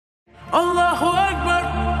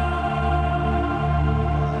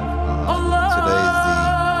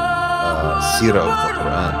seerah of the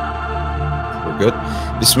Quran. We're good.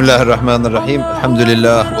 Bismillah ar-Rahman ar-Rahim.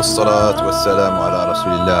 Alhamdulillah wassalatu wassalamu ala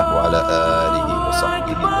rasulillah wa ala alihi wa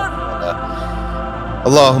sahbihi wa man wala.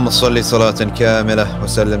 اللهم صل صلاة كاملة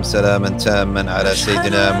وسلم سلاما تاما على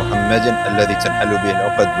سيدنا محمد الذي تنحل به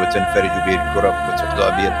العقد وتنفرج به الكرب وتقضى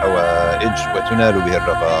به الحوائج وتنال به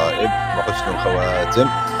الرغائب وحسن الخواتم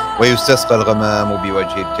ويستسقى الغمام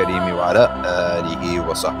بوجه الكريم وعلى آله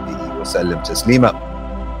وصحبه وسلم تسليما.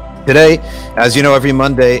 Today, as you know, every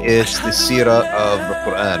Monday is the seerah of the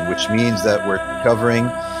Quran, which means that we're covering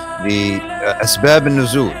the Asbab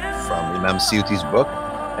al-Nuzul from Imam Suyuti's book,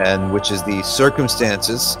 and which is the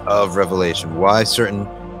circumstances of revelation. Why certain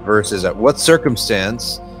verses, at what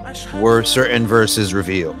circumstance were certain verses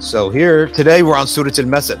revealed? So here, today we're on Surah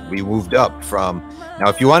Al-Masad. We moved up from, now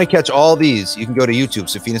if you want to catch all these, you can go to YouTube,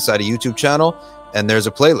 Safina side of YouTube channel, and there's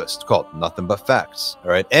a playlist called Nothing But Facts.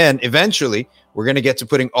 All right. And eventually we're going to get to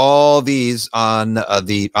putting all these on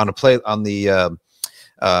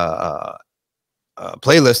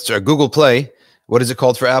playlist or Google Play. What is it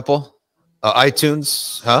called for Apple?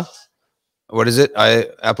 iTunes, huh? What is it?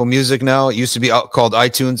 Apple Music now. It used to be called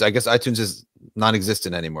iTunes. I guess iTunes is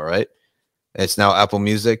non-existent anymore, right? It's now Apple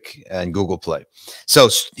Music and Google Play. So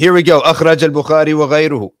here we go. أخرج البخاري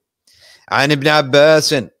وغيره عن ابن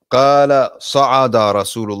عباس قال صعد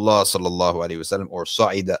رسول الله صلى الله عليه وسلم or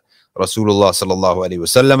صعد رسول الله صلى الله عليه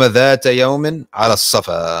وسلم ذات يوم على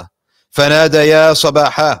الصفا فنادى يا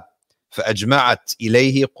صباحا فأجمعت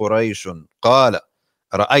إليه قريش قال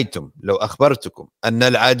رأيتم لو أخبرتكم أن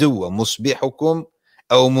العدو مصبحكم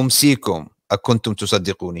أو ممسيكم أكنتم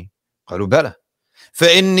تصدقوني؟ قالوا بلى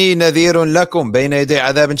فإني نذير لكم بين يدي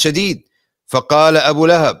عذاب شديد. فقال أبو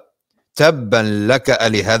لهب تبا لك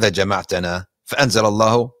ألهذا جمعتنا؟ فأنزل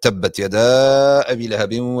الله تبت يدا أبي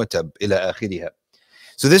لهب وتب إلى آخرها.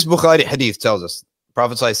 So this Bukhari hadith tells us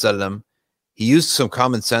Prophet ﷺ, he used some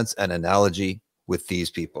common sense and analogy with these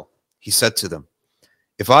people. He said to them,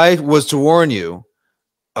 if I was to warn you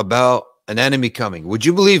about an enemy coming, would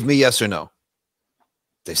you believe me, yes or no?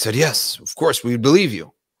 They said, yes, of course, we would believe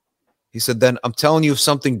you. He said, then I'm telling you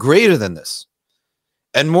something greater than this.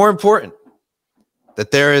 And more important,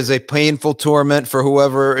 that there is a painful torment for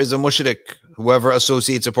whoever is a mushrik, whoever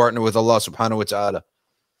associates a partner with Allah subhanahu wa ta'ala.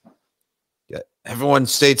 Yeah, everyone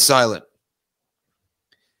stayed silent.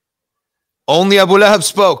 Only Abu Lahab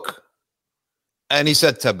spoke. And he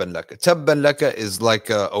said, Tabban laka. Tabban laka is like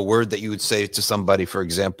a word that you would say to somebody, for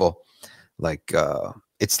example, like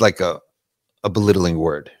it's like a belittling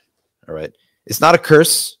word. All right. It's not a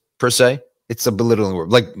curse per se. It's a belittling word.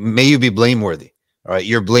 Like, may you be blameworthy. All right.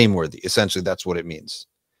 You're blameworthy. Essentially, that's what it means.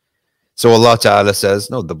 So Allah Ta'ala says,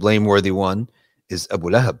 no, the blameworthy one is Abu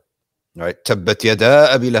Lahab. All right. Tabbat yada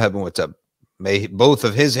Abi Lahab wa tab. May both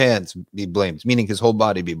of his hands be blamed, meaning his whole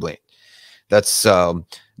body be blamed. That's the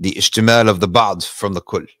ishtimal of the ba'd from the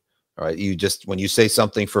kull. All right, you just, when you say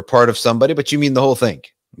something for part of somebody, but you mean the whole thing.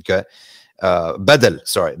 Okay, badal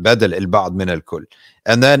al-ba'd min al-kull.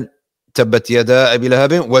 And then tabbat yada abi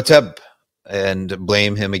lahabin wa tab, and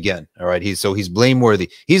blame him again. All right, he's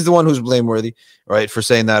blameworthy. He's the one who's blameworthy, right, for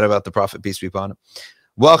saying that about the Prophet, peace be upon him.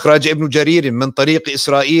 وأخرج ابن جرير من طريق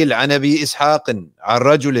إسرائيل عن أبي إسحاق عن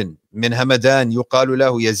رجل من همدان يقال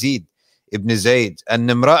له يزيد ابن زيد أن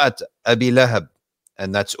امرأة أبي لهب,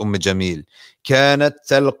 and that's جميل, كانت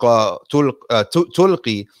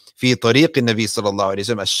تلقي في طريق النبي صلى الله عليه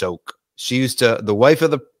وسلم الشوك. She used to, the wife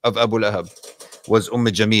of Abu Lahab was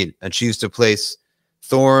Jamil, and she used to place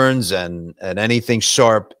thorns and anything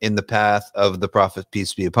sharp in the path of the Prophet,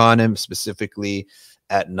 peace be upon him, specifically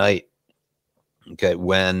at night. Okay,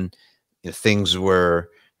 when things were,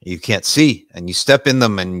 you can't see, and you step in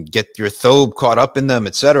them and get your thobe caught up in them,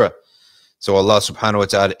 etc. So Allah subhanahu wa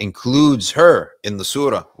ta'ala includes her in the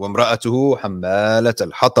surah. وَامْرَأَتُهُ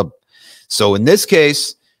حَمَّالَةَ الْحَطَبِ. So in this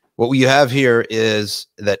case, what we have here is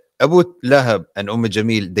that Abu Lahab and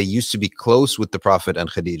Jamil, they used to be close with the Prophet and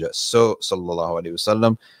Khadija. So, sallallahu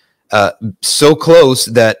alayhi wasallam, so close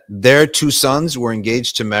that their two sons were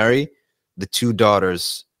engaged to marry the two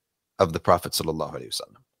daughters of the Prophet sallallahu alayhi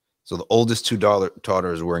wasallam. So the oldest two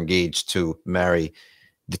daughters were engaged to marry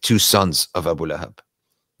the two sons of Abu Lahab.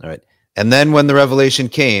 All right. And then when the revelation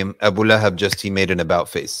came, Abu Lahab he made an about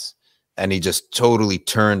face, and he just totally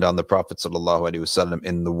turned on the Prophet sallallahu alaihi wasallam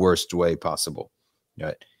in the worst way possible.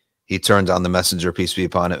 Right? He turned on the messenger, peace be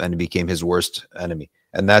upon him, and he became his worst enemy.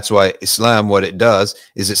 And that's why Islam, what it does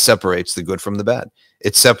is it separates the good from the bad.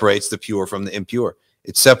 It separates the pure from the impure.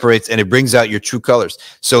 It separates and it brings out your true colors.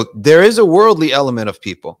 So there is a worldly element of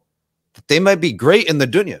people that they might be great in the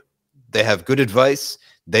dunya. They have good advice.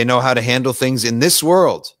 They know how to handle things in this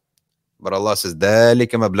world. But Allah says, ذَلِكَ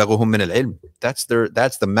مَبْلَغُهُم مِّنَ الْعِلْمِ. That's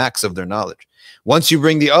the max of their knowledge. Once you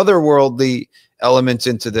bring the otherworldly elements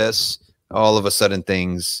into this, all of a sudden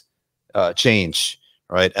things change,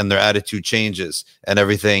 right? And their attitude changes and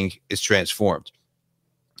everything is transformed.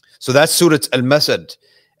 So that's Surah Al-Masad.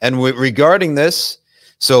 And regarding this,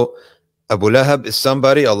 so Abu Lahab is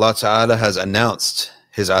somebody Allah Ta'ala has announced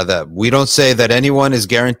his adhab. We don't say that anyone is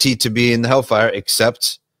guaranteed to be in the hellfire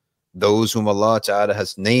except those whom Allah Ta'ala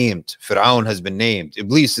has named. Fir'aun has been named.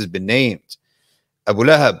 Iblis has been named. Abu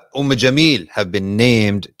Lahab, Jamil have been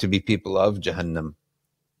named to be people of Jahannam.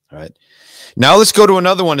 All right. Now let's go to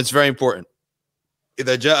another one. It's very important.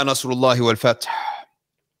 إِذَا جَاءَ نَصْرُ اللَّهِ وَالْفَتْحِ.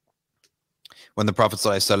 When the Prophet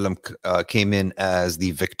ﷺ came in as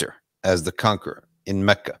the victor, as the conqueror in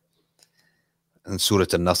Mecca, and Surah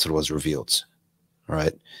Al-Nasr was revealed. All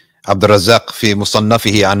right. Abd al-Razzaq fi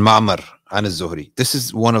musannafihi an Ma'mar an al-Zuhri. This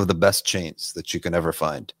is one of the best chains that you can ever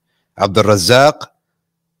find. Abd al-Razzaq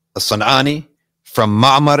al-San'ani from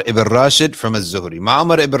Ma'mar ibn Rashid from al-Zuhri.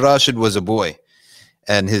 Ma'mar ibn Rashid was a boy,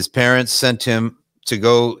 and his parents sent him to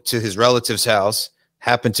go to his relative's house,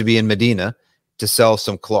 happened to be in Medina, to sell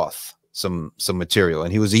some cloth, some material,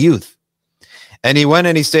 and he was a youth. And he went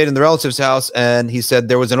and he stayed in the relative's house, and he said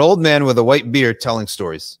there was an old man with a white beard telling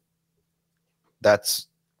stories. That's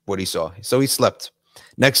what he saw. So he slept.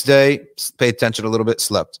 Next day, paid attention a little bit,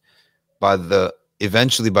 slept.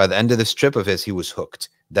 Eventually, by the end of this trip of his, he was hooked.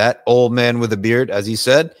 That old man with a beard, as he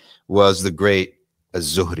said, was the great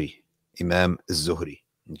Az-Zuhri, Imam Az-Zuhri.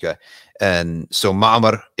 Okay. And so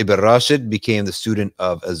Ma'mar ibn Rashid became the student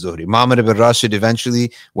of Az-Zuhri. Ma'mar ibn Rashid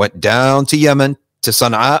eventually went down to Yemen, to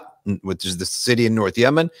Sana'a, which is the city in North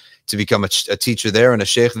Yemen, to become a teacher there and a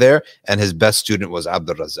sheikh there. And his best student was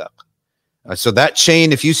Abd al-Razzaq. So that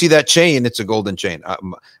chain, if you see that chain, it's a golden chain.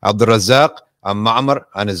 Abd al-Razzaq, Ma'mar,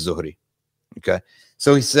 and Az-Zuhri. Okay.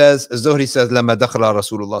 So he says, Az-Zuhri says, لما دخل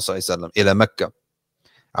رسول الله صلى الله عليه وسلم إلى مكة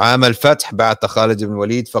عام الفتح بعث خالد بن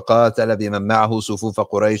الوليد فقاتل بمن معه صفوف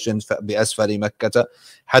قريش بأسفل مكة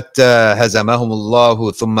حتى هزمهم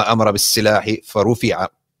الله ثم أمر بالسلاح فرفع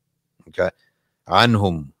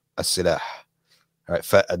عنهم السلاح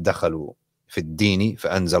فدخلوا في الدين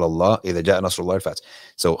فأنزل الله إذا جاء نصر الله الفتح.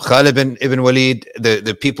 So Khalid ibn Walid,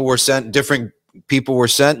 the people were sent, different people were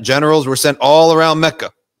sent, generals were sent all around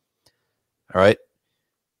Mecca. All right.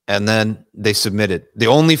 And then they submitted. The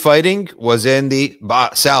only fighting was in the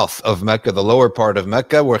south of Mecca, the lower part of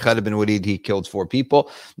Mecca, where Khalid bin Walid, he killed 4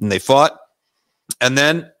 people, and they fought. And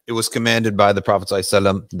then it was commanded by the Prophet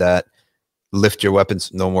ﷺ that lift your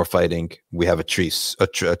weapons, no more fighting. We have a truce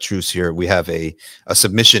here. We have a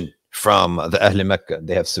submission from the Ahl Mecca.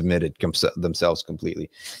 They have submitted themselves completely.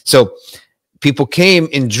 So people came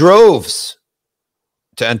in droves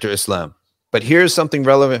to enter Islam. But here's something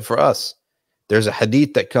relevant for us. There's a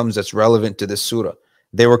hadith that comes that's relevant to this surah.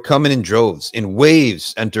 They were coming in droves, in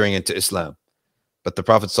waves, entering into Islam. But the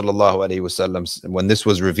Prophet ﷺ, when this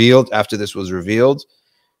was revealed, after this was revealed,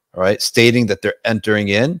 all right, stating that they're entering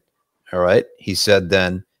in, all right, he said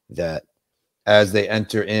then that as they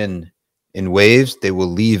enter in waves, they will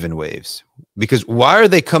leave in waves. Because why are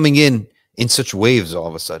they coming in such waves all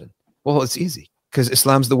of a sudden? Well, it's easy, because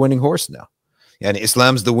Islam's the winning horse now. And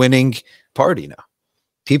Islam's the winning party now.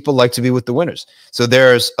 People like to be with the winners. So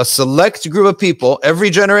there's a select group of people,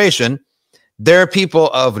 every generation, there are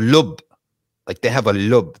people of lub. Like they have a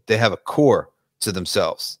lub, they have a core to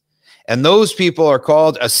themselves. And those people are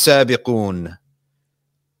called as-sabiqun.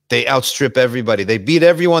 They outstrip everybody. They beat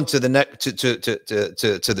everyone to the neck to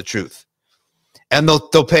the truth. And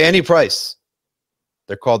they'll pay any price.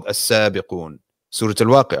 They're called as-sabiqun. Surah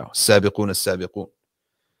Al-Waqi'ah, sabiqun as-sabiqun.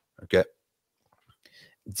 Okay.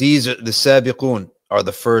 These are the sabiqun. Are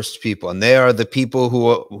the first people, and they are the people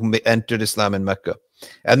who entered Islam in Mecca.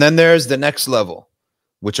 And then there's the next level,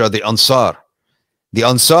 which are the Ansar. The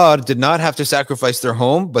Ansar did not have to sacrifice their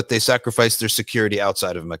home, but they sacrificed their security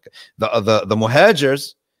outside of Mecca. The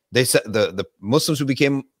Muhajirs, the Muslims who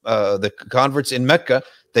became the converts in Mecca,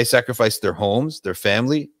 they sacrificed their homes, their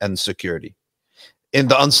family, and security. And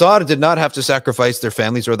the Ansar did not have to sacrifice their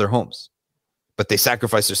families or their homes, but they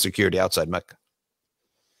sacrificed their security outside Mecca.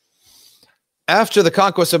 After the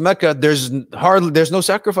conquest of Mecca, there's no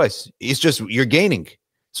sacrifice. It's just you're gaining.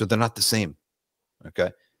 So they're not the same. Okay.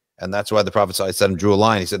 And that's why the Prophet ﷺ drew a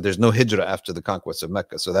line. He said there's no hijrah after the conquest of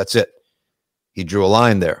Mecca. So that's it. He drew a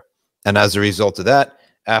line there. And as a result of that,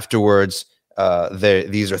 afterwards,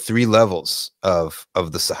 these are 3 levels of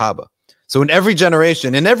the Sahaba. So in every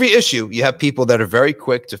generation, in every issue, you have people that are very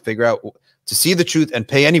quick to figure out, to see the truth and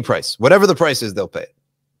pay any price. Whatever the price is, they'll pay it.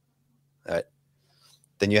 All right.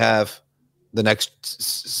 Then you have the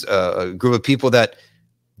next group of people that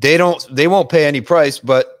They won't pay any price,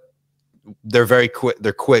 but they're very quick.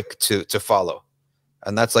 They're quick to follow,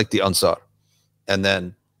 and that's like the Ansar. And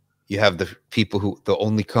then you have the people who they'll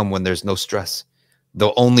only come when there's no stress.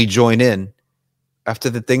 They'll only join in after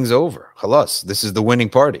the thing's over. Khalas, this is the winning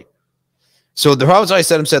party. So the Prophet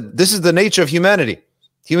ﷺ said, this is the nature of humanity.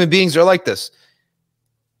 Human beings are like this.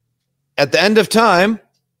 At the end of time,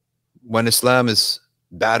 when Islam is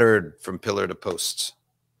battered from pillar to post,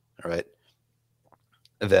 all right,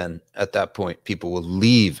 then at that point, people will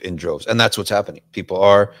leave in droves. And that's what's happening. People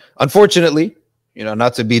are, unfortunately,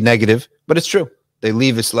 not to be negative, but it's true. They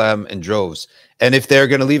leave Islam in droves. And if they're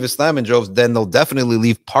going to leave Islam in droves, then they'll definitely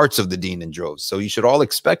leave parts of the deen in droves. So you should all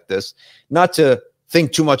expect this, not to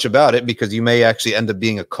think too much about it, because you may actually end up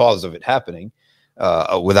being a cause of it happening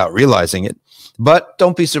without realizing it. But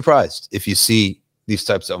don't be surprised if you see these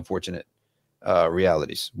types of unfortunate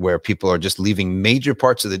realities where people are just leaving major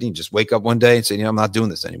parts of the deen. Just wake up one day and say, I'm not doing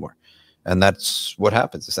this anymore. And that's what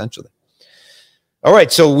happens, essentially. All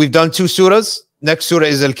right, so we've done 2 surahs. Next surah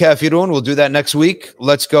is Al-Kafirun. We'll do that next week.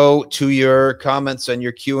 Let's go to your comments and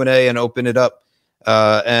your Q&A and open it up.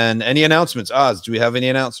 And any announcements? Oz, do we have any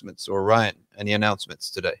announcements? Or Ryan, any announcements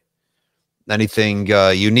today? Anything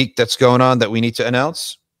unique that's going on that we need to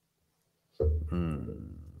announce? All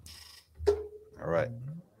right.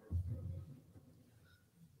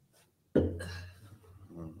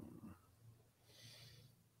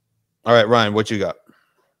 All right, Ryan, what you got?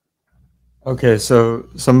 Okay, so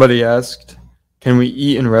somebody asked, can we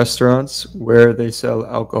eat in restaurants where they sell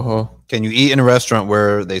alcohol? Can you eat in a restaurant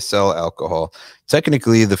where they sell alcohol?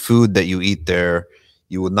 Technically, the food that you eat there,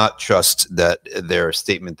 you would not trust that their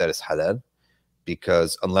statement that is halal,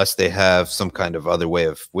 because unless they have some kind of other way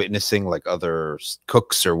of witnessing, like other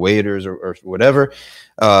cooks or waiters or whatever,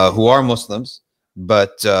 who are Muslims.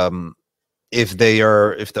 But if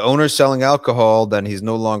the owner is selling alcohol, then he's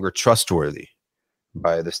no longer trustworthy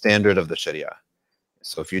by the standard of the Sharia.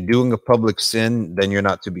 So if you're doing a public sin, then you're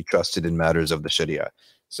not to be trusted in matters of the Sharia.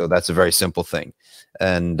 So that's a very simple thing.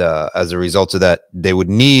 And as a result of that, they would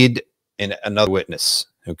need another witness,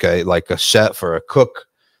 okay, like a chef or a cook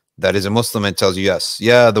that is a Muslim and tells you, yes,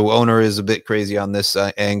 the owner is a bit crazy on this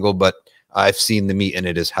angle, but I've seen the meat and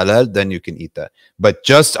it is halal, then you can eat that. But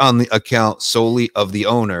just on the account solely of the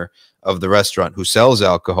owner of the restaurant who sells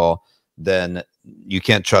alcohol, then you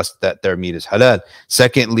can't trust that their meat is halal.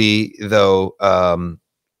 Secondly, though,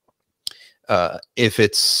 if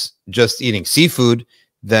it's just eating seafood,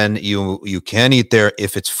 then you can eat there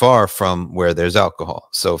if it's far from where there's alcohol.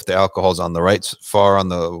 So if the alcohol is on the far on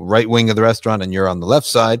the right wing of the restaurant and you're on the left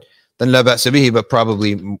side, then la ba'sa bihi, but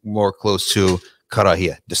probably more close to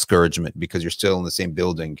karahiyah, discouragement, because you're still in the same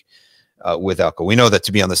building with alcohol. We know that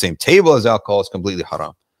to be on the same table as alcohol is completely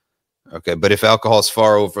haram. Okay, but if alcohol is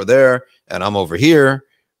far over there and I'm over here,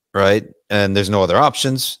 right, and there's no other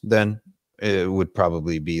options, then it would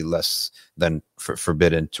probably be less than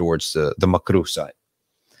forbidden towards the makruh side.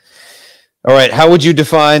 All right, how would you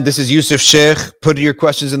define, this is Yusuf Sheikh, put your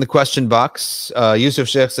questions in the question box. Yusuf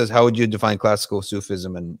Sheikh says, how would you define classical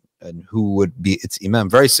Sufism and who would be its imam?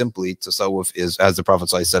 Very simply, tasawwuf is, as the Prophet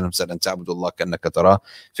ﷺ said, أَن تَعْبُدُ اللَّهَ كَأَنَّكَ تَرَاهُ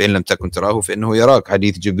فَإِن لَمْ تَكُنْ تَرَاهُ فَإِنَّهُ يَرَاكَ.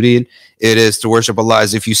 Hadith Jibreel, it is to worship Allah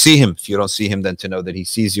as if you see him. If you don't see him, then to know that he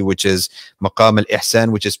sees you, which is maqam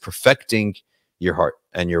al-ihsan, which is perfecting your heart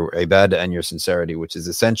and your ibadah and your sincerity, which is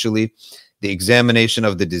essentially the examination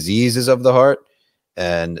of the diseases of the heart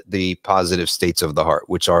and the positive states of the heart,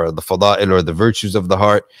 which are the fada'il, or the virtues of the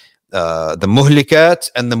heart, the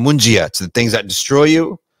muhlikat and the munjiyat, the things that destroy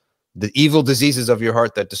you, the evil diseases of your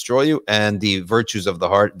heart that destroy you, and the virtues of the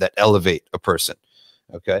heart that elevate a person.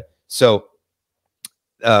 Okay, so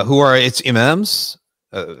who are its imams?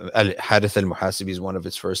 Al-Harith al-Muhasibi is one of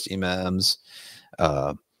its first imams.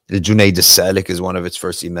 Al-Junayd al-Salik is one of its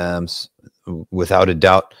first imams, without a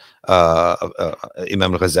doubt.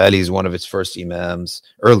 Imam al-Ghazali is one of its first imams,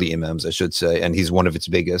 early imams, I should say, and he's one of its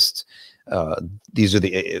biggest. These are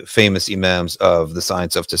the famous imams of the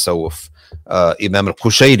science of tasawwuf. Imam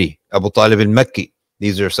al-Qushayri, Abu Talib al-Makki.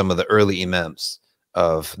 These are some of the early imams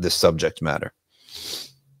of this subject matter.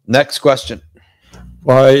 Next question.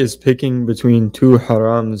 Why is picking between 2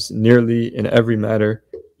 harams nearly in every matter,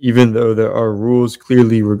 even though there are rules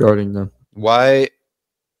clearly regarding them? Why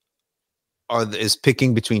is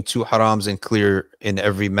picking between 2 harams and clear in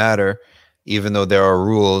every matter, even though there are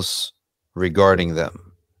rules regarding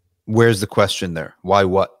them? Where's the question there? Why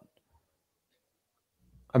what?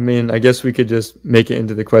 I mean, I guess we could just make it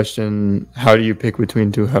into the question, how do you pick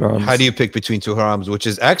between 2 harams? How do you pick between 2 harams? Which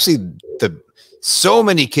is actually so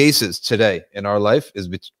many cases today in our life is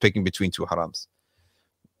picking between 2 harams.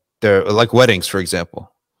 They're like weddings, for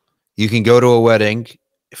example. You can go to a wedding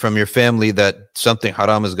from your family that something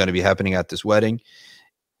haram is going to be happening at this wedding.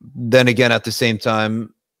 Then again, at the same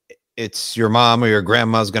time, it's your mom or your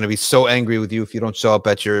grandma is going to be so angry with you if you don't show up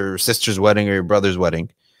at your sister's wedding or your brother's wedding.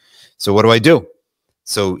 So what do I do?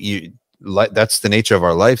 So that's the nature of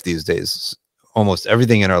our life these days. Almost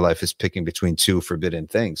everything in our life is picking between two forbidden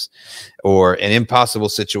things, or an impossible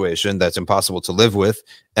situation that's impossible to live with,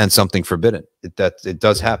 and something forbidden. It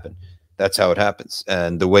does happen. That's how it happens.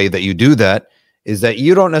 And the way that you do that is that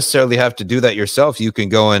you don't necessarily have to do that yourself. You can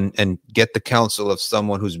go and get the counsel of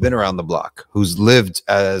someone who's been around the block, who's lived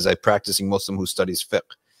as a practicing Muslim who studies fiqh.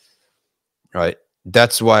 Right?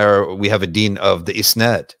 That's why we have a deen of the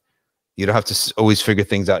isnad. You don't have to always figure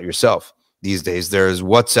things out yourself. These days, there's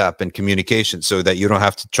WhatsApp and communication, so that you don't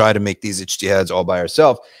have to try to make these ijtihads all by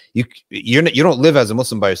yourself. You don't live as a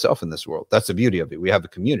Muslim by yourself in this world. That's the beauty of it. We have a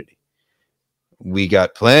community. We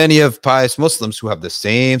got plenty of pious Muslims who have the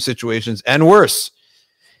same situations and worse.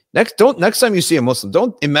 Next time you see a Muslim,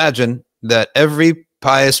 don't imagine that every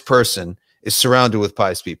pious person is surrounded with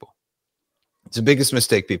pious people. It's the biggest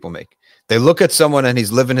mistake people make. They look at someone and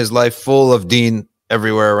he's living his life full of deen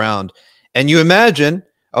everywhere around, and you imagine,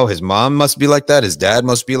 oh, his mom must be like that, his dad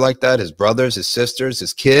must be like that, his brothers, his sisters,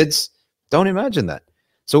 his kids. Don't imagine that.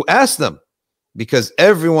 So ask them, because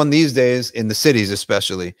everyone these days in the cities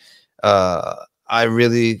especially, I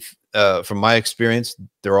really, from my experience,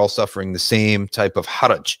 they're all suffering the same type of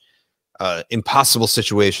haraj, impossible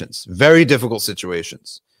situations, very difficult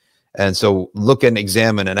situations. And so look and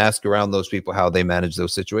examine and ask around those people how they manage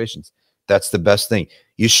those situations. That's the best thing.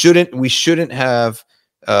 We shouldn't have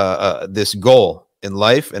this goal in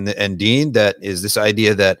life and deen that is this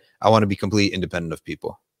idea that I want to be completely independent of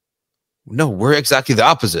people. No, we're exactly the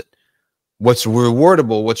opposite. What's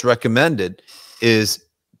rewardable, what's recommended is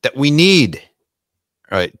that we need,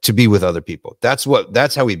 right, to be with other people. That's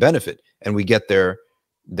how we benefit, and we get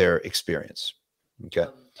their experience. Okay.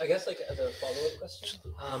 I guess like as a follow-up question,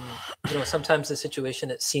 sometimes the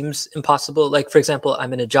situation, it seems impossible. Like, for example,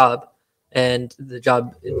 I'm in a job and the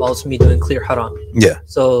job involves me doing clear haram. Yeah.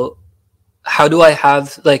 So how do I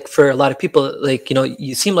have, like, for a lot of people, like,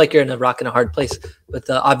 you seem like you're in a rock and a hard place, but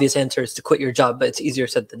the obvious answer is to quit your job, but it's easier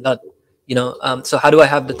said than done, so how do I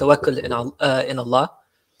have the tawakkul in Allah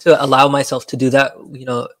to allow myself to do that,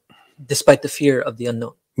 despite the fear of the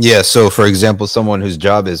unknown? Yeah. So for example, someone whose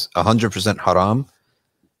job is 100% haram,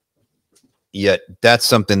 yet that's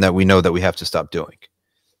something that we know that we have to stop doing.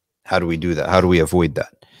 How do we do that? How do we avoid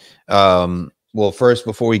that? Well, first,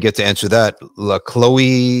 before we get to answer that,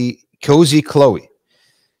 Cozy Chloe,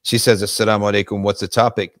 she says, Assalamu alaikum, what's the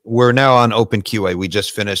topic? We're now on open QA. We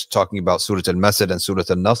just finished talking about Surah Al-Masad and Surah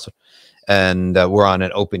Al-Nasr, and we're on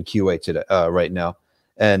an open QA today, right now.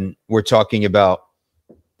 And we're talking about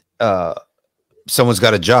someone's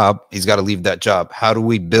got a job, he's got to leave that job. How do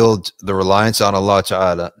we build the reliance on Allah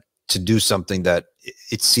Ta'ala to do something that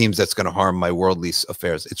it seems that's going to harm my worldly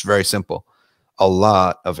affairs? It's very simple. A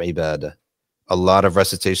lot of ibadah, a lot of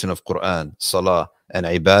recitation of Quran, salah, and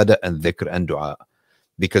ibadah and dhikr and dua.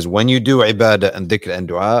 Because when you do ibadah and dhikr and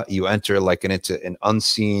dua, you enter like into an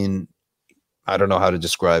unseen, I don't know how to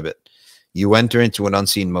describe it. You enter into an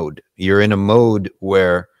unseen mode. You're in a mode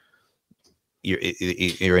where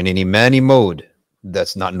you're in an imani mode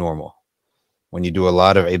that's not normal when you do a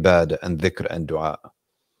lot of ibadah and dhikr and dua.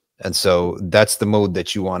 And so that's the mode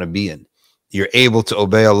that you want to be in. You're able to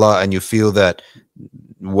obey Allah, and you feel that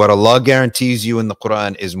what Allah guarantees you in the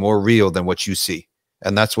Quran is more real than what you see.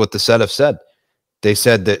 And that's what the Salaf said. They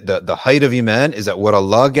said that the height of Iman is that what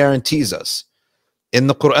Allah guarantees us in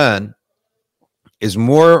the Quran is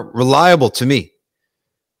more reliable to me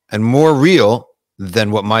and more real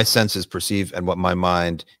than what my senses perceive and what my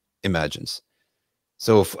mind imagines.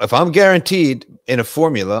 So if I'm guaranteed in a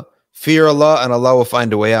formula, fear Allah and Allah will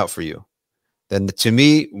find a way out for you, then to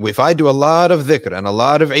me, if I do a lot of dhikr and a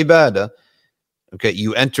lot of ibadah, okay,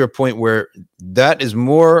 you enter a point where that is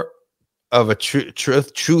more of a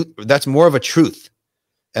truth. That's more of a truth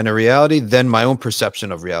and a reality than my own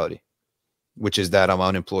perception of reality, which is that I'm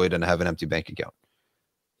unemployed and I have an empty bank account.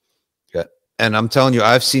 Okay. And I'm telling you,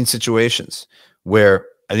 I've seen situations where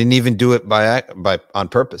I didn't even do it on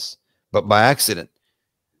purpose, but by accident.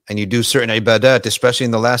 And you do certain ibadat, especially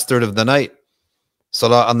in the last third of the night,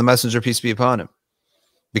 salah on the Messenger, peace be upon him,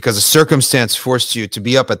 because a circumstance forced you to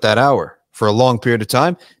be up at that hour for a long period of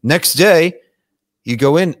time. Next day, you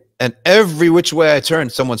go in, and every which way I turn,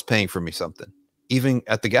 someone's paying for me something, even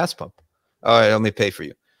at the gas pump. All right, let me pay for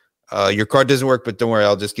you. Your card doesn't work, but don't worry,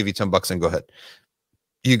 I'll just give you $10 and go ahead.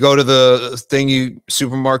 You go to the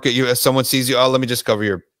supermarket, someone sees you, oh, let me just cover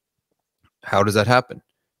your. How does that happen?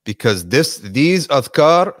 Because these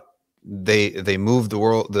adhkar they move the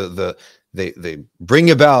world, they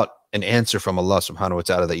bring about an answer from Allah subhanahu wa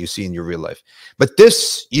ta'ala that you see in your real life. But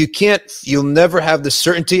this, you'll never have the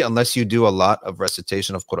certainty unless you do a lot of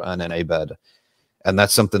recitation of Quran and ibadah. And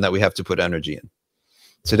that's something that we have to put energy in.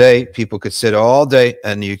 Today, people could sit all day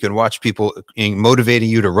and you can watch people motivating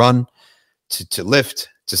you to run, to lift,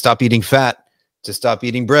 to stop eating fat, to stop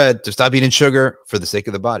eating bread, to stop eating sugar for the sake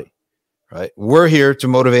of the body, right? We're here to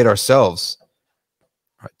motivate ourselves,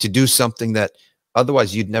 right, to do something that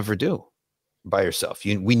otherwise you'd never do by yourself.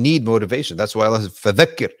 We need motivation. That's why Allah says,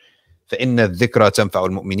 فَذَكِّرْ فَإِنَّ الذِّكْرَى تَنْفَعُ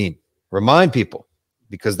الْمُؤْمِنِينَ. Remind people,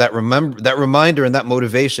 because that reminder and that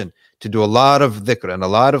motivation to do a lot of dhikr and a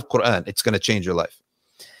lot of Quran, it's going to change your life.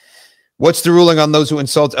 What's the ruling on those who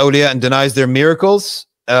insult awliya and denies their miracles?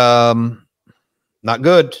 Not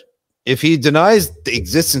good. If he denies the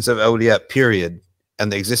existence of awliya, period,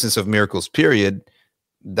 and the existence of miracles, period,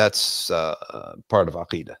 that's part of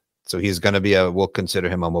aqidah. So he's going to be we'll consider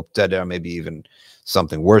him a mubtada', maybe even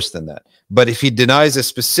something worse than that. But if he denies a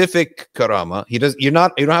specific karama, you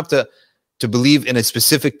don't have to believe in a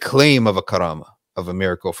specific claim of a karama, of a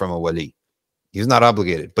miracle from a wali. He's not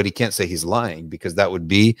obligated, but he can't say he's lying because that would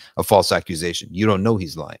be a false accusation. You don't know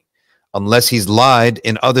he's lying unless he's lied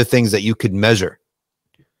in other things that you could measure.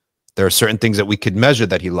 There are certain things that we could measure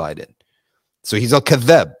that he lied in. So he's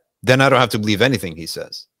al-kadhab. Then I don't have to believe anything he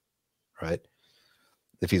says, right?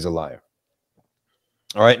 If he's a liar.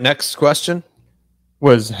 All right, next question.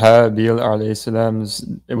 Was Habil alayhi salam's,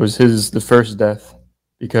 the first death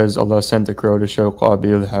because Allah sent a crow to show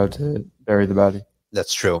Qabil how to bury the body.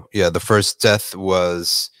 That's true. Yeah, the first death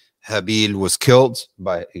was Habil was killed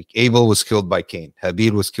by Abel was killed by Cain.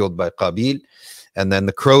 Habil was killed by Qabil, and then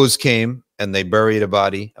the crows came and they buried a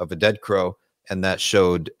body of a dead crow, and that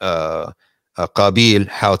showed Qabil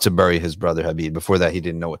how to bury his brother Habil. Before that, he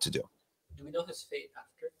didn't know what to do. Do we know his fate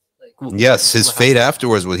after? Yes, his fate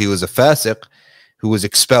afterwards was he was a fasiq who was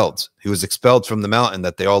expelled. He was expelled from the mountain,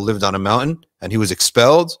 that they all lived on a mountain, and he was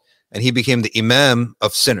expelled, and he became the imam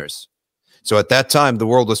of sinners. So at that time, the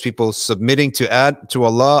world was people submitting to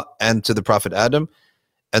Allah and to the Prophet Adam,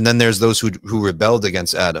 and then there's those who rebelled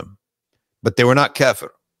against Adam, but they were not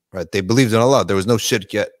kafir, right? They believed in Allah. There was no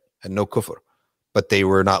shirk yet and no kufr, but they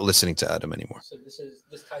were not listening to Adam anymore. So this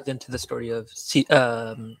ties into the story of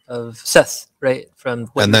Seth, right?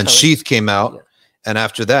 And then Sheeth came out, yeah. And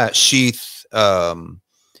after that,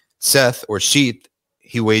 Seth,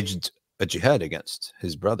 he waged a jihad against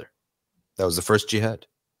his brother. That was the first jihad.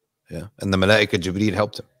 Yeah, and the Malaika Jibreel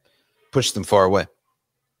helped him, pushed them far away.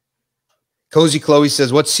 Cozy Chloe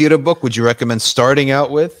says, what seerah book would you recommend starting out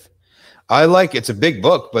with? It's a big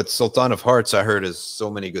book, but Sultan of Hearts, I heard, is so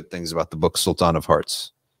many good things about the book Sultan of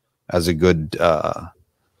Hearts as a good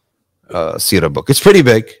seerah book. It's pretty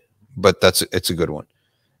big, but it's a good one.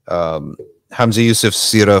 Hamza Yusuf's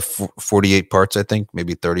seerah, 48 parts, I think,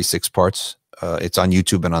 maybe 36 parts. It's on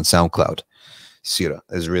YouTube and on SoundCloud. Seerah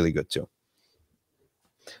is really good too.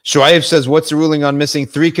 Shuaib says, what's the ruling on missing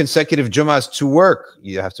 3 consecutive Jum'ahs to work?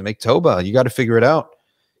 You have to make tawbah. You got to figure it out.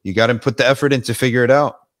 You got to put the effort in to figure it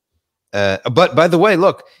out. But by the way,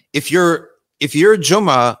 look, if you're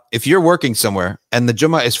working somewhere and the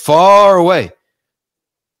Jum'ah is far away,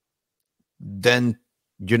 then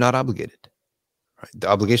you're not obligated. Right? The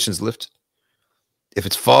obligation is lifted. If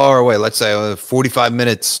it's far away, let's say a 45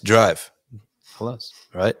 minutes drive,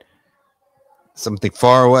 right? Something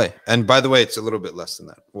far away. And by the way, it's a little bit less than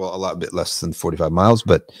that. Well, a lot bit less than 45 miles.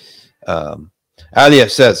 But Alia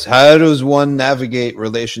says, how does one navigate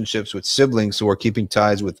relationships with siblings who are keeping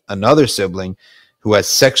ties with another sibling who has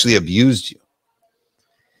sexually abused you?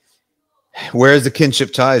 Where's the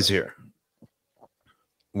kinship ties here?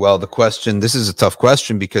 Well, this is a tough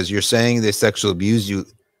question because you're saying they sexually abuse you.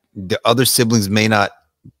 The other siblings may not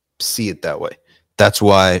see it that way. That's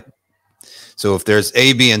why. So if there's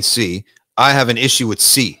A, B, and C, I have an issue with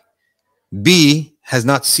C. B has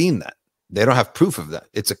not seen that. They don't have proof of that.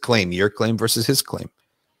 It's a claim, your claim versus his claim.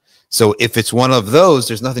 So if it's one of those,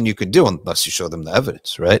 there's nothing you could do unless you show them the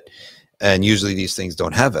evidence, right? And usually these things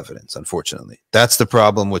don't have evidence, unfortunately. That's the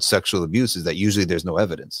problem with sexual abuse, is that usually there's no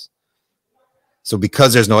evidence. So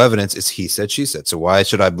because there's no evidence, it's he said, she said. So why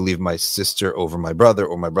should I believe my sister over my brother,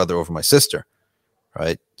 or my brother over my sister,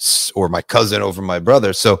 right? Or my cousin over my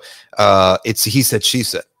brother? So it's he said, she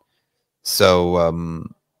said. So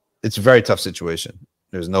it's a very tough situation.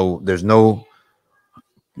 There's no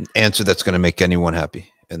answer that's going to make anyone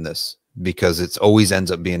happy in this, because it always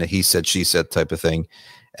ends up being a he said, she said type of thing.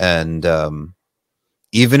 And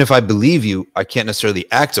even if I believe you, I can't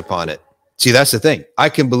necessarily act upon it. See, that's the thing. I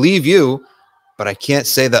can believe you, but I can't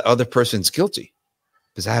say that other person's guilty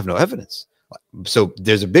because I have no evidence. So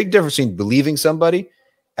there's a big difference between believing somebody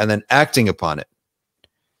and then acting upon it,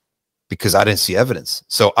 because I didn't see evidence.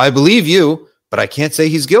 So I believe you, but I can't say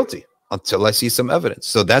he's guilty until I see some evidence.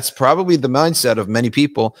 So that's probably the mindset of many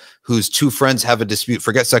people whose two friends have a dispute.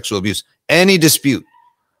 Forget sexual abuse, any dispute.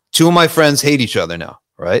 Two of my friends hate each other now,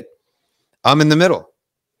 right? I'm in the middle.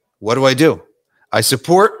 What do? I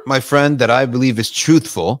support my friend that I believe is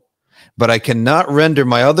truthful, but I cannot render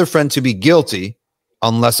my other friend to be guilty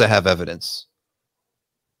unless I have evidence.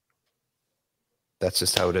 That's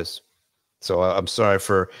just how it is. So I'm sorry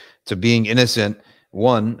to being innocent.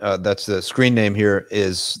 One, that's the screen name here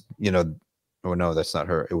is, oh no, that's not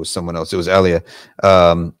her. It was someone else. It was Alia.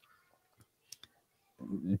 That's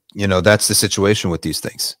the situation with these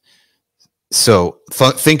things. So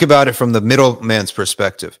think about it from the middleman's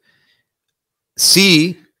perspective.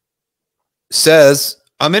 C says,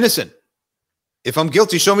 I'm innocent. If I'm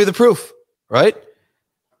guilty, show me the proof, right?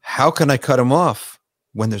 How can I cut him off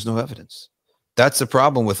when there's no evidence? That's the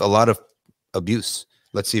problem with a lot of abuse.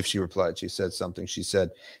 Let's see if she replied. She said something. She said,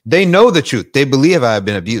 they know the truth. They believe I have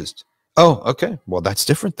been abused. Oh, okay. Well, that's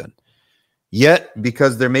different then. Yet,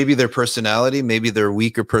 because there may be their personality, maybe their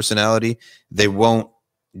weaker personality, they won't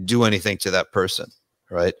do anything to that person,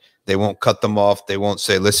 right? They won't cut them off. They won't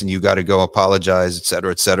say, listen, you got to go apologize, et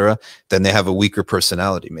cetera, et cetera. Then they have a weaker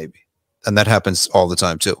personality, maybe. And that happens all the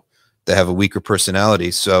time too. They have a weaker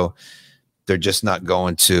personality, so they're just not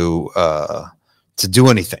going to do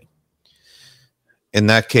anything. In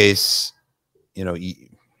that case, it's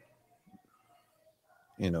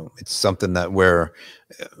something that where.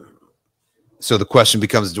 So the question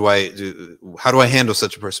becomes, how do I handle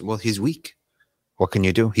such a person? Well, he's weak. What can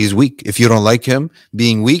you do? He's weak. If you don't like him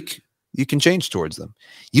being weak, you can change towards them.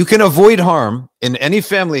 You can avoid harm in any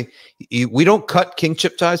family. We don't cut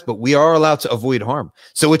kingship ties, but we are allowed to avoid harm.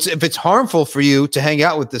 So if it's harmful for you to hang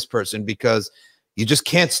out with this person because you just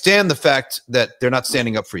can't stand the fact that they're not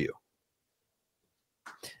standing up for you,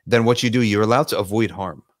 then what you do, you're allowed to avoid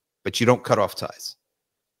harm, but you don't cut off ties.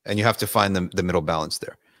 And you have to find the middle balance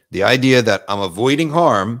there. The idea that I'm avoiding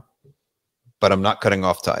harm, but I'm not cutting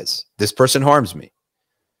off ties. This person harms me.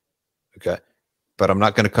 Okay. But I'm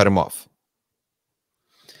not going to cut him off.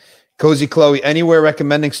 Cozy Chloe, anywhere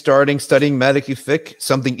recommending studying Maliki fiqh,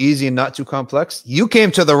 something easy and not too complex? You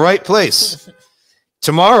came to the right place.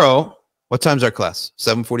 Tomorrow, what time's our class?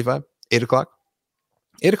 7:45? 8 o'clock?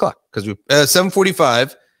 8 o'clock. Because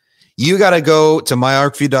 7:45, you got to go to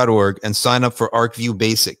myarcview.org and sign up for ArcView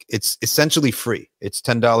Basic. It's essentially free. It's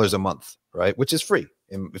 $10 a month, right? Which is free.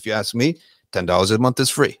 And if you ask me, $10 a month is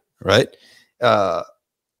free, right?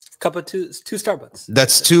 Cup of two Starbucks.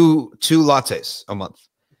 That's two lattes a month.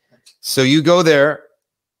 So you go there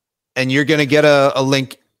and you're going to get a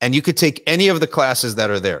link, and you could take any of the classes that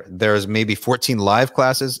are there. There's maybe 14 live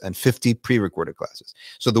classes and 50 pre-recorded classes.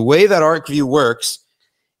 So the way that ArcView works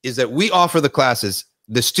is that we offer the classes.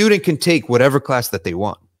 The student can take whatever class that they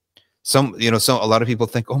want. A lot of people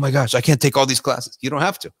think, oh my gosh, I can't take all these classes. You don't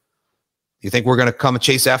have to. You think we're going to come and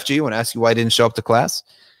chase after you and ask you why I didn't show up to class?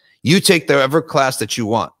 You take whatever class that you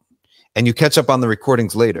want, and you catch up on the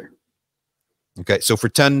recordings later. Okay, so for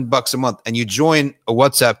 $10 a month, and you join a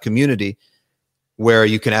WhatsApp community where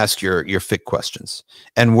you can ask your fiqh questions.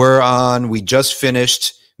 And we just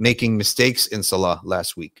finished making mistakes in Salah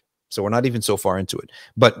last week. So we're not even so far into it.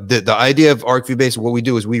 But the idea of ArcView Basic, what we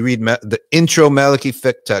do is we read the intro Maliki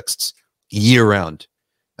fiqh texts year round.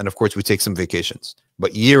 And of course, we take some vacations,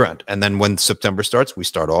 but year round. And then when September starts, we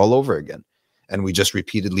start all over again. And we just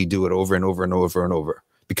repeatedly do it over and over and over and over,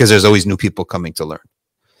 because there's always new people coming to learn.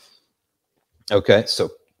 Okay, so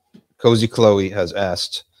Cozy Chloe has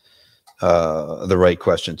asked the right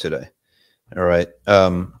question today. All right.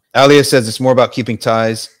 Alia says it's more about keeping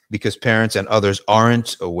ties because parents and others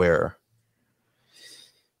aren't aware.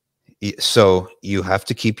 So you have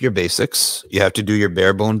to keep your basics. You have to do your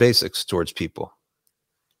bare bone basics towards people,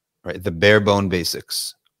 right? The bare bone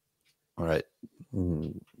basics, all right?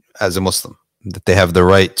 As a Muslim, that they have the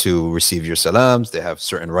right to receive your salams. They have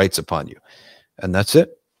certain rights upon you. And that's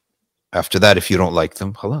it. After that, if you don't like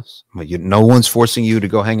them, khalas. No one's forcing you to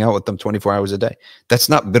go hang out with them 24 hours a day. That's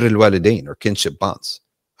not birr al-walidain or kinship bonds.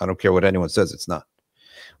 I don't care what anyone says. It's not.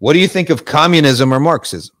 What do you think of communism or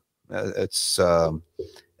Marxism? It's a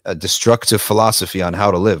destructive philosophy on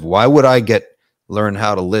how to live. Why would I learn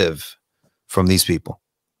how to live from these people?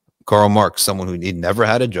 Karl Marx, someone who never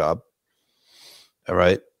had a job. All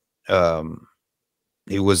right.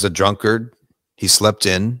 He was a drunkard. He slept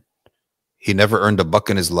in. He never earned a buck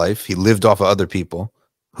in his life. He lived off of other people.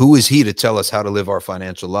 Who is he to tell us how to live our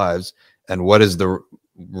financial lives? And what is the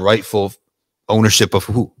rightful ownership of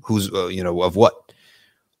who? Of what?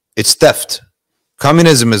 It's theft.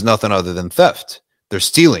 Communism is nothing other than theft. They're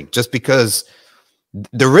stealing. Just because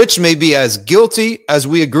the rich may be as guilty as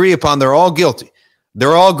we agree upon, they're all guilty.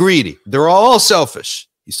 They're all greedy. They're all selfish.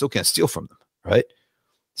 You still can't steal from them, right?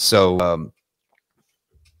 So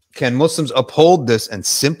can Muslims uphold this and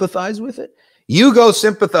sympathize with it? You go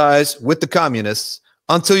sympathize with the communists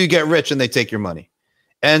until you get rich and they take your money,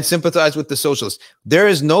 and sympathize with the socialists. There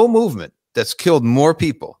is no movement that's killed more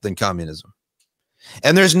people than communism.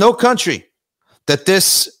 And there's no country that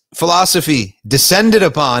this philosophy descended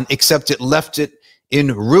upon except it left it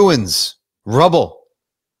in ruins, rubble.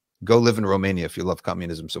 Go live in Romania if you love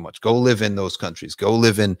communism so much. Go live in those countries. Go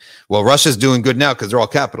live in, well, Russia's doing good now because they're all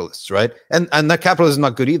capitalists, right? And that capitalism is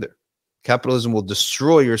not good either. Capitalism will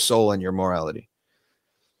destroy your soul and your morality.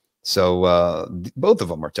 So both of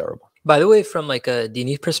them are terrible. By the way, from like a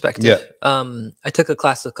dini perspective, I took a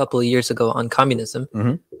class a couple of years ago on communism,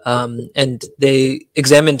 and they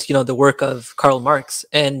examined, the work of Karl Marx.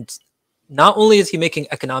 And not only is he making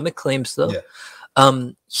economic claims, though,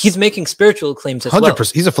 he's making spiritual claims as 100%. Well.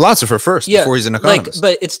 He's a philosopher first before he's an economist.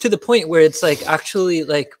 But it's to the point where it's like actually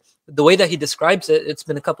like the way that he describes it, it's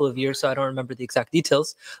been a couple of years, so I don't remember the exact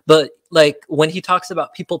details. But like when he talks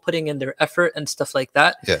about people putting in their effort and stuff like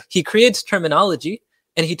that, he creates terminology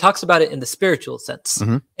and he talks about it in the spiritual sense.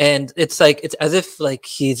 And it's like, it's as if like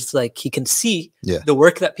he's like, he can see the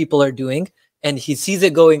work that people are doing and he sees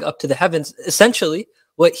it going up to the heavens. Essentially,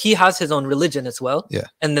 what he has his own religion as well.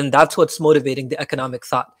 And then that's what's motivating the economic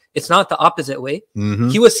thought. It's not the opposite way.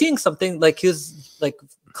 He was seeing something like he was like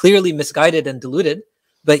clearly misguided and deluded,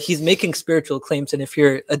 but he's making spiritual claims. And if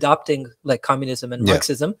you're adopting like communism and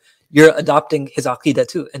Marxism, you're adopting his aqidah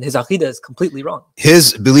too. And his aqidah is completely wrong.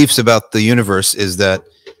 His beliefs about the universe is that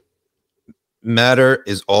matter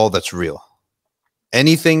is all that's real.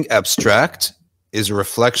 Anything abstract is a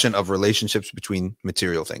reflection of relationships between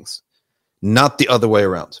material things, not the other way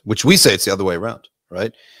around, which we say it's the other way around,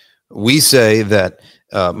 right? We say that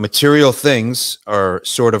material things are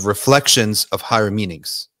sort of reflections of higher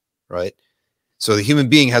meanings, right? So the human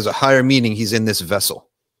being has a higher meaning. He's in this vessel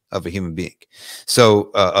of a human being. So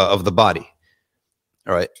of the body.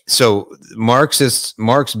 All right. So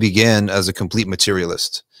Marx began as a complete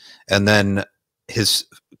materialist. And then his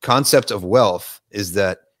concept of wealth is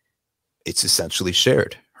that it's essentially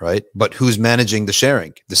shared, right? But who's managing the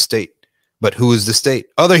sharing? The state. But who is the state?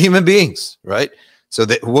 Other human beings, right? So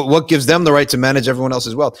what gives them the right to manage everyone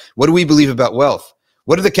else's wealth? What do we believe about wealth?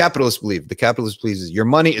 What do the capitalists believe? The capitalists believe is your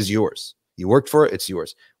money is yours. You worked for it, it's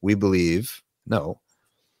yours. We believe, no.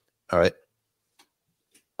 All right.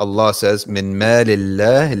 Allah says, Min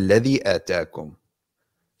malillah alladhi atakum.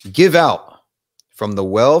 Give out from the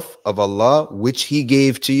wealth of Allah which He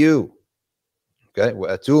gave to you. Okay.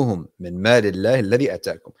 وَأَتُوهُمْ مِن مَالِ اللَّهِ الَّذِي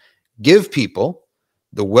أَتَاكُمْ. Give people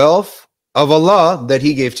the wealth of Allah that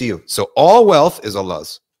He gave to you. So all wealth is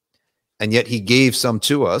Allah's. And yet He gave some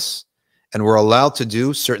to us. And we're allowed to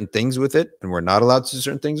do certain things with it, and we're not allowed to do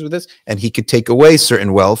certain things with this. And He could take away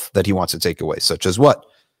certain wealth that He wants to take away, such as what?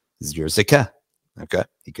 Your zakah. Okay,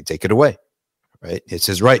 He could take it away, right? It's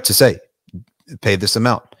His right to say, pay this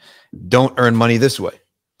amount. Don't earn money this way.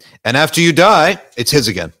 And after you die, it's His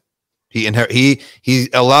again. He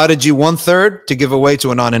allotted you 1/3 to give away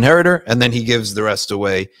to a non-inheritor, and then He gives the rest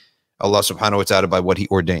away, Allah subhanahu wa ta'ala, by what He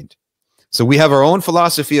ordained. So we have our own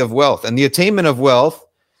philosophy of wealth, and the attainment of wealth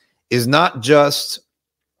is not just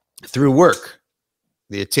through work.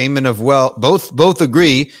 The attainment of wealth, both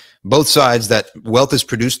agree, both sides, that wealth is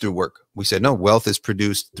produced through work. We said, no, wealth is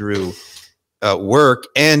produced through work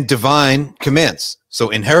and divine commands.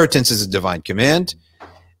 So inheritance is a divine command,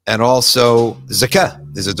 and also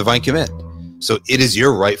zakah is a divine command. So it is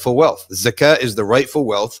your rightful wealth. Zakah is the rightful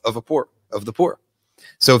wealth of the poor.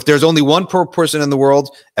 So if there's only one poor person in the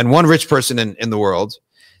world and one rich person in the world,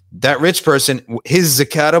 that rich person, his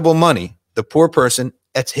zakatable money, the poor person,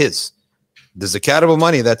 that's his. The zakatable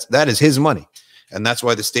money, that is his money. And that's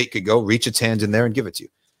why the state could go reach its hand in there and give it to you.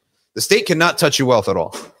 The state cannot touch your wealth at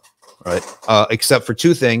all, right? Except for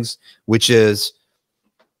two things, which is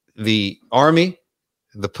the army,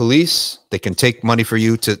 the police. They can take money for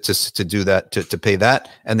you to do that, to pay that,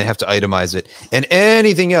 and they have to itemize it. And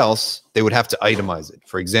anything else, they would have to itemize it.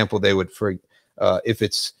 For example, they would, if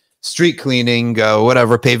it's street cleaning,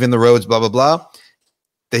 whatever, paving the roads, blah, blah, blah,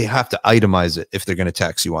 they have to itemize it if they're going to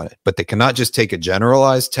tax you on it. But they cannot just take a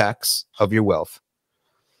generalized tax of your wealth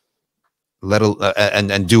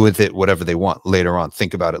and do with it whatever they want later on.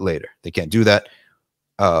 Think about it later. They can't do that.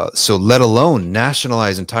 So let alone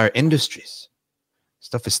nationalize entire industries.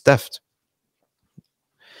 Stuff is theft.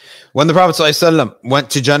 When the Prophet ﷺ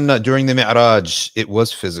went to Jannah during the Mi'raj, it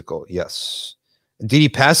was physical, yes. Did he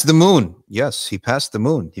pass the moon? Yes, he passed the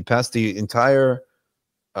moon. He passed the entire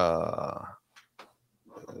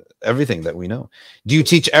everything that we know. Do you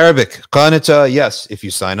teach Arabic? Qanata, yes. If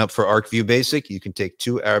you sign up for ArcView Basic, you can take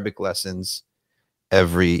 2 Arabic lessons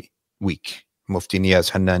every week. Mufti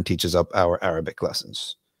Niyaz Hannan teaches up our Arabic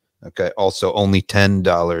lessons. Okay. Also, only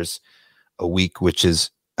 $10 a week, which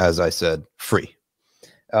is, as I said, free.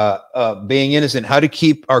 Being innocent, how to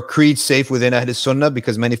keep our creed safe within Ahl Sunnah,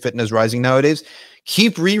 because many fitna is rising nowadays.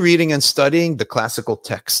 Keep rereading and studying the classical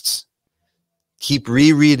texts. Keep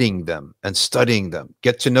rereading them and studying them.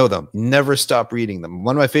 Get to know them. Never stop reading them.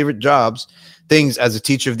 One of my favorite things as a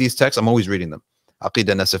teacher of these texts, I'm always reading them.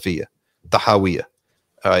 Aqidah Nasafiyya, Tahawiyya,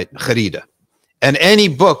 Kharida. And any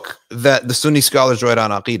book that the Sunni scholars write on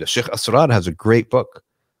Aqidah. Sheikh Asrar has a great book.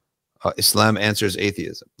 Islam Answers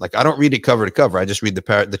Atheism. Like, I don't read it cover to cover. I just read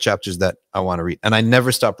the chapters that I want to read. And I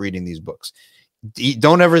never stop reading these books.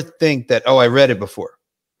 Don't ever think that, oh, I read it before.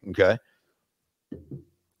 Okay?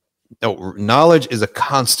 No, knowledge is a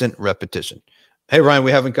constant repetition. Hey, Ryan, we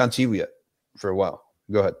haven't gone to you yet for a while.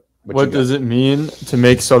 Go ahead. What does it mean to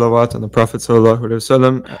make salawat on the Prophet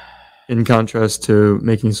ﷺ in contrast to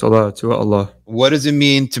making salah to Allah? What does it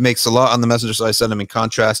mean to make salah on the Messenger ﷺ in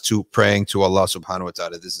contrast to praying to Allah subhanahu wa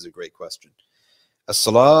ta'ala? This is a great question. A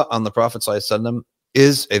salah on the Prophet ﷺ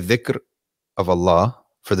is a dhikr of Allah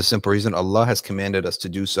for the simple reason Allah has commanded us to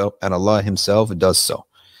do so, and Allah himself does so.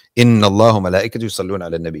 Inna Allahu malaikatu yusalluna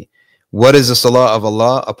ala nabi. What is the salah of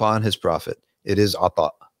Allah upon his prophet? It is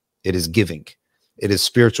ata. It is giving. It is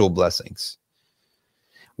spiritual blessings.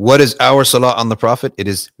 What is our salah on the prophet? It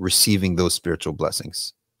is receiving those spiritual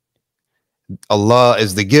blessings. Allah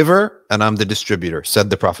is the giver and I'm the distributor, said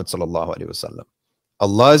the Prophet sallallahu alaihi wasallam.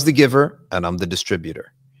 Allah is the giver and I'm the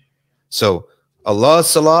distributor. So Allah's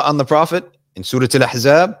salah on the prophet in Surah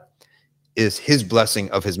Al-Ahzab is his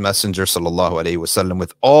blessing of his messenger sallallahu alaihi wasallam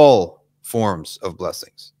with all forms of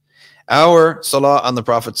blessings. Our salah on the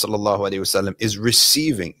Prophet sallallahu alaihi wasallam is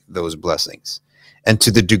receiving those blessings. And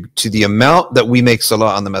to the amount that we make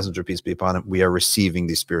salah on the messenger, peace be upon him, we are receiving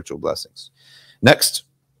these spiritual blessings. Next.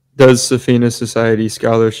 Does Safina Society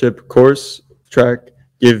scholarship course track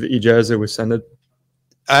give ijazah with sanad?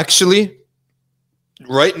 Actually,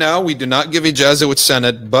 right now we do not give ijazah with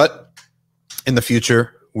sanad, but in the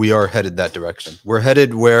future we are headed that direction. We're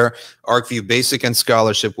headed where ArcView Basic and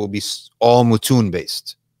Scholarship will be all mutun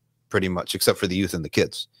based, pretty much, except for the youth and the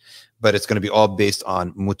kids. But it's going to be all based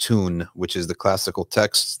on mutun, which is the classical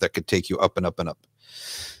texts that could take you up and up and up.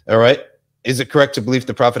 All right. Is it correct to believe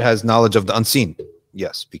the Prophet has knowledge of the unseen?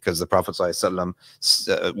 Yes, because the Prophet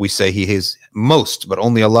ﷺ, we say he has most, but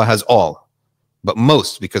only Allah has all. But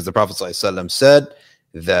most, because the Prophet ﷺ said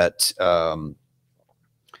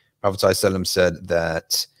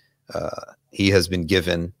that he has been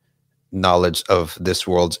given knowledge of this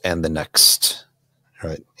world and the next.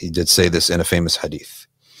 Right? He did say this in a famous hadith.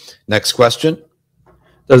 Next question.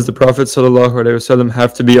 Does the Prophet ﷺ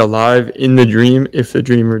have to be alive in the dream if the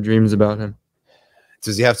dreamer dreams about him?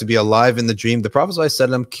 Does he have to be alive in the dream? The Prophet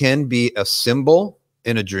ﷺ can be a symbol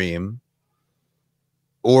in a dream,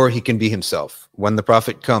 or he can be himself. When the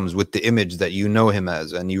Prophet comes with the image that you know him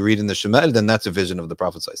as, and you read in the Shama'il, then that's a vision of the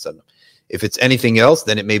Prophet ﷺ. If it's anything else,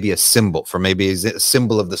 then it may be a symbol, for maybe a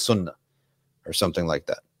symbol of the Sunnah, or something like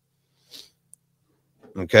that.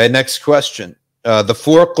 Okay, next question. The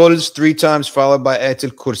 4 quls 3 times followed by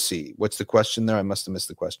Ayatul Kursi. What's the question there? I must have missed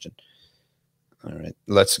the question. All right,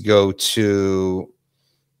 let's go to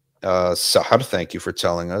Sahar. Thank you for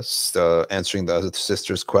telling us, answering the other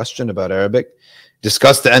sister's question about Arabic.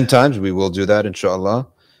 Discuss the end times. We will do that, inshallah.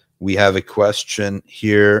 We have a question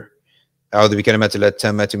here. Okay,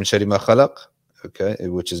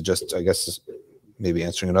 which is just, I guess, maybe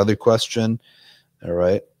answering another question. All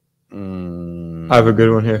right. I have a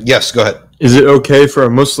good one here. Yes, go ahead. Is it okay for a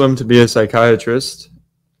Muslim to be a psychiatrist,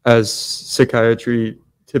 as psychiatry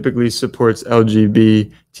typically supports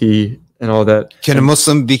LGBT and all that? Can a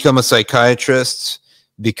Muslim become a psychiatrist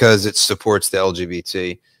because it supports the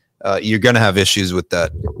LGBT? You're going to have issues with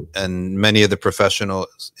that. And many of the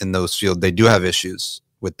professionals in those fields, they do have issues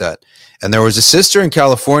with that. And there was a sister in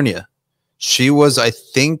California. She was, I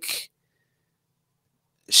think,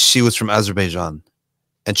 she was from Azerbaijan.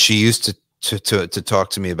 And she used to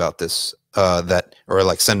talk to me about this, or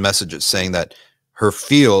like send messages saying that her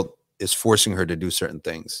field is forcing her to do certain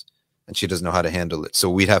things and she doesn't know how to handle it.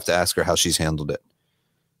 So we'd have to ask her how she's handled it.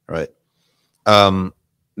 Right.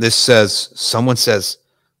 This says, someone says,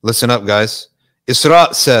 listen up, guys.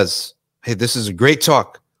 Isra says, hey, this is a great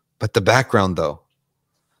talk, but the background, though,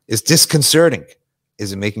 is disconcerting.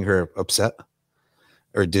 Is it making her upset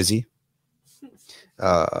or dizzy?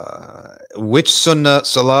 Which sunnah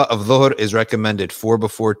salah of dhuhr is recommended? 4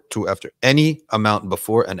 before, 2 after. Any amount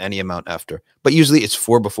before and any amount after. But usually it's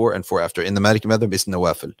 4 before and 4 after. In the Maliki madhab, it's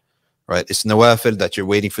nawafil, right? It's nawafil that you're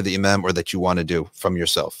waiting for the imam or that you want to do from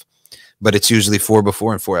yourself. But it's usually 4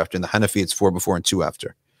 before and 4 after. In the Hanafi, it's 4 before and 2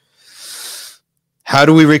 after. How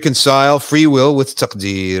do we reconcile free will with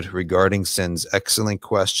taqdeer regarding sins? Excellent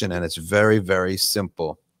question. And it's very, very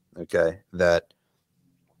simple. Okay. That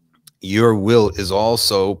your will is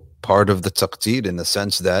also part of the taqdeer in the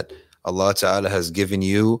sense that Allah Ta'ala has given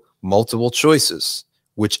you multiple choices.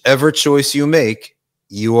 Whichever choice you make,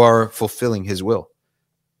 you are fulfilling His will,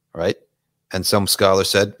 right? And some scholars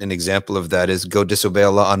said an example of that is go disobey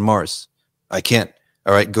Allah on Mars. I can't.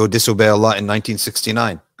 All right, go disobey Allah in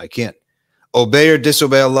 1969. I can't. Obey or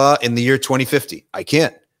disobey Allah in the year 2050. I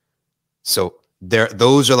can't. So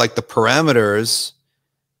those are like the parameters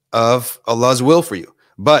of Allah's will for you.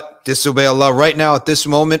 But disobey Allah right now at this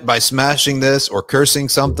moment by smashing this or cursing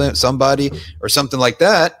somebody or something like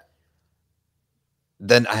that,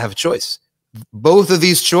 then I have a choice. Both of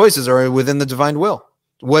these choices are within the divine will.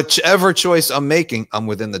 Whichever choice I'm making, I'm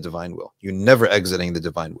within the divine will. You're never exiting the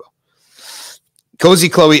divine will. Cozy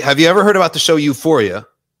Chloe, have you ever heard about the show Euphoria?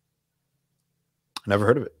 Never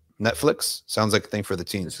heard of it. Netflix? Sounds like a thing for the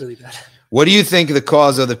teens. It's really bad. What do you think the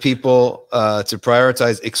cause of the people to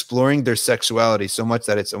prioritize exploring their sexuality so much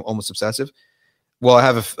that it's almost obsessive? Well, I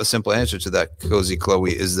have a simple answer to that, Cozy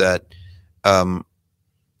Chloe, is that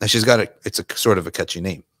she's got it's a sort of a catchy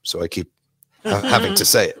name, so I keep having to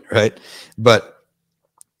say it, right? But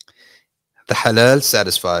the halal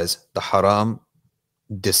satisfies, the haram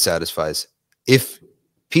dissatisfies. If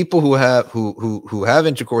people who have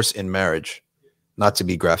intercourse in marriage, not to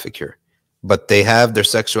be graphic here, but they have their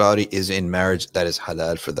sexuality is in marriage that is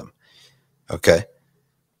halal for them. Okay.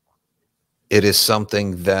 It is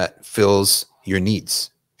something that fills your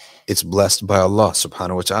needs. It's blessed by Allah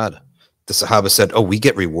subhanahu wa ta'ala. The Sahaba said, oh, we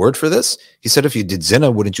get reward for this? He said, if you did zina,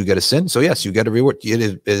 wouldn't you get a sin? So yes, you get a reward.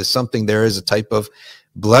 It is something, there is a type of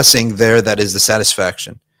blessing there that is the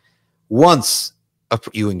satisfaction. Once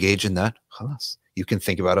you engage in that, khalas, you can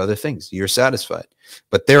think about other things. You're satisfied.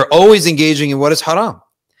 But they're always engaging in what is haram.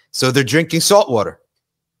 So they're drinking salt water.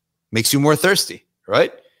 Makes you more thirsty,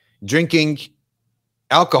 right? Drinking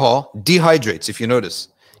alcohol dehydrates, if you notice.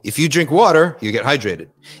 If you drink water, you get hydrated.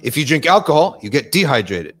 If you drink alcohol, you get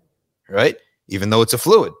dehydrated, right? Even though it's a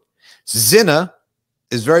fluid. Zina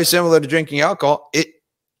is very similar to drinking alcohol. It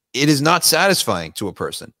is not satisfying to a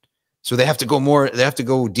person. So they have to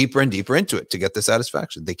go deeper and deeper into it to get the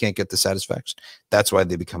satisfaction. They can't get the satisfaction. That's why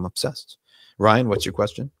they become obsessed. Ryan, what's your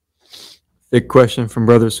question? Big question from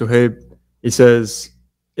Brother Suhaib. He says,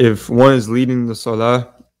 if one is leading the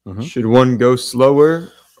salah, should one go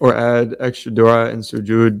slower or add extra dua and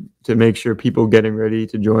sujood to make sure people getting ready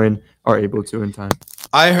to join are able to in time?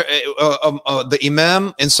 I heard the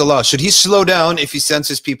imam in salah, should he slow down if he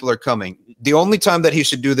senses people are coming? The only time that he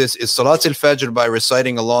should do this is Salat al-Fajr by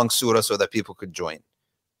reciting a long surah so that people could join.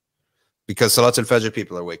 Because Salat al-Fajr,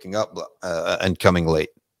 people are waking up and coming late.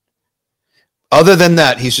 Other than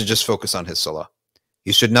that, he should just focus on his salah.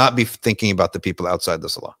 He should not be thinking about the people outside the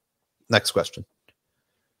salah. Next question.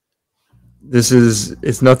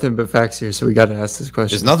 It's nothing but facts here, so we got to ask this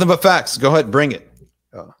question. There's nothing but facts. Go ahead, bring it.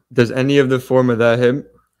 Does any of the form of that hymn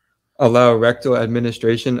allow rectal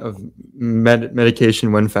administration of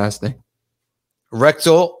medication when fasting?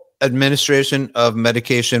 Rectal administration of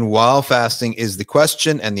medication while fasting is the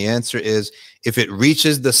question, and the answer is if it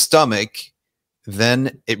reaches the stomach,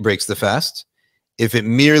 then it breaks the fast. If it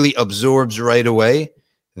merely absorbs right away,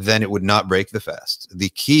 then it would not break the fast. The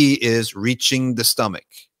key is reaching the stomach,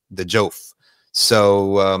 the jof.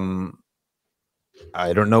 So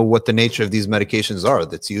I don't know what the nature of these medications are.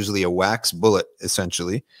 That's usually a wax bullet,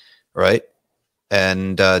 essentially, right?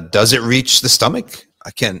 And does it reach the stomach?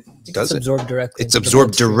 I can't. Does it? It's absorbed directly. It's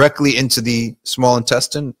absorbed directly into the small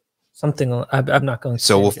intestine. Something. I'm not going to.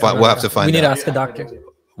 So we'll have to find out. We need to ask a doctor.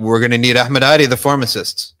 We're going to need Ahmed Ari, the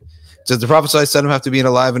pharmacist. Does the Prophet ﷺ have to be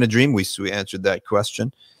alive in a dream? We answered that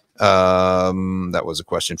question. That was a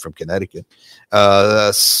question from Connecticut.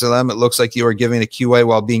 Salam, it looks like you are giving a QA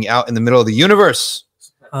while being out in the middle of the universe.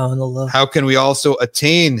 How can we also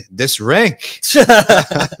attain this rank?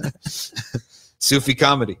 Sufi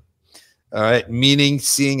comedy. All right. Meaning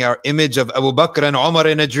seeing our image of Abu Bakr and Umar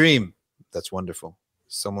in a dream. That's wonderful.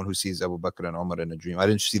 Someone who sees Abu Bakr and Umar in a dream. I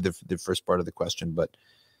didn't see the first part of the question, but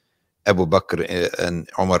Abu Bakr and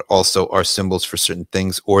Umar also are symbols for certain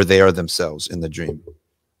things, or they are themselves in the dream.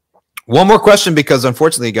 One more question, because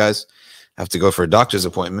unfortunately, guys, I have to go for a doctor's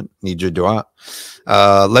appointment. Need your dua.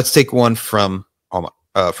 Let's take one from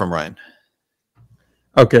Ryan.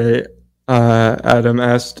 Okay. Adam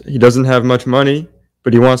asked, he doesn't have much money,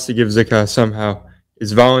 but he wants to give zakah somehow.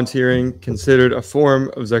 Is volunteering considered a form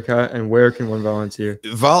of zakah, and where can one volunteer?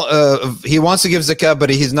 He wants to give zakah, but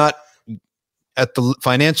he's not at the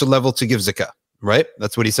financial level to give zakah, right?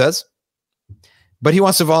 That's what he says. But he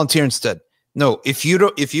wants to volunteer instead. No, if you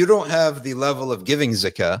don't have the level of giving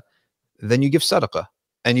zakah, then you give sadaqah.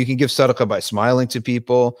 And you can give sadaqah by smiling to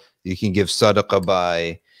people. You can give sadaqah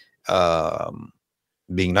by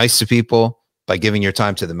being nice to people, by giving your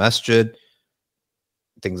time to the masjid,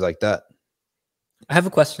 things like that. I have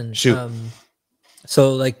a question. Shoot.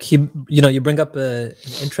 So like you bring up an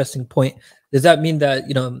interesting point. Does that mean that,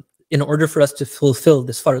 in order for us to fulfill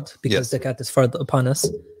this fard, because zakat is fard upon us,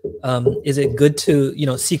 is it good to,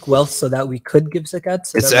 seek wealth so that we could give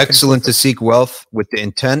zakat? It's excellent to seek wealth with the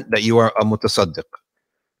intent that you are a mutasaddiq.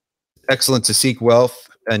 Excellent to seek wealth.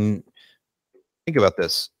 And think about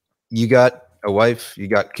this. You got a wife, you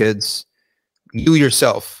got kids, you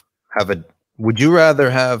yourself would you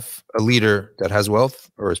rather have a leader that has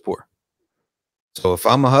wealth or is poor? So if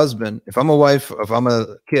I'm a husband, if I'm a wife, if I'm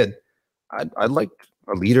a kid, I'd like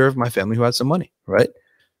a leader of my family who has some money, right?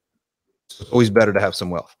 So it's always better to have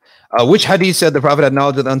some wealth. Which hadith said the Prophet had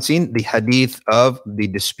knowledge of the unseen? The hadith of the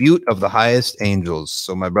dispute of the highest angels.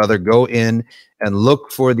 So my brother, go in and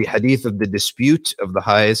look for the hadith of the dispute of the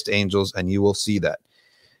highest angels, and you will see that.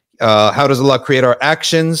 How does Allah create our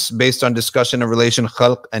actions? Based on discussion of relation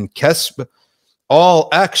khalq and kasb. All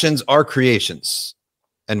actions are creations,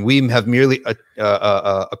 and we have merely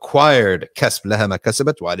acquired kasb, laha ma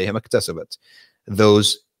kasabat wa alayha ma iktasabat,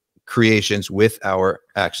 those creations with our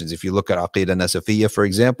actions. If you look at Aqidah Nasafiyya, for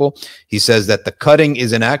example, he says that the cutting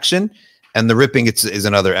is an action and the ripping is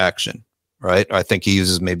another action, right? I think he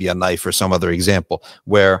uses maybe a knife or some other example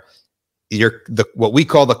where what we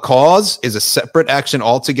call the cause is a separate action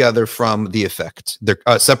altogether from the effect. They're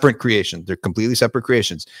separate creations. They're completely separate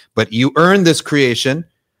creations. But you earn this creation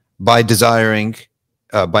by desiring,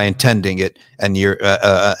 by intending it, and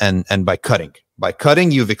and by cutting. By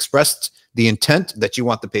cutting, you've expressed the intent that you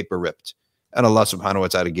want the paper ripped, and Allah subhanahu wa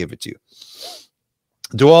ta'ala gave it to you.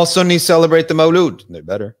 Do all Sunnis celebrate the Mawlud? They're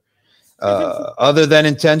better. Other than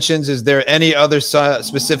intentions, is there any other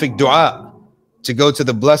specific dua to go to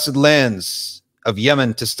the blessed lands of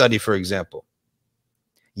Yemen to study, for example?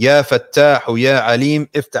 Ya Fattahu Ya Alim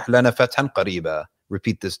iftah lana fathan qariba.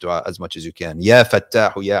 Repeat this dua as much as you can. Ya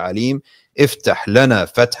Fattahu Ya Alim iftah lana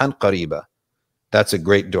fathan qariba. That's a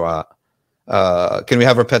great dua. Can we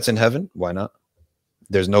have our pets in heaven? Why not?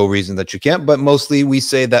 There's no reason that you can't, but mostly we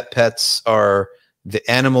say that pets are the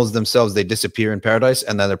animals themselves. They disappear in paradise,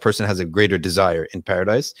 and then the person has a greater desire in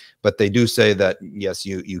paradise. But they do say that, yes,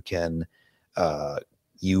 you can,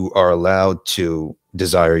 you are allowed to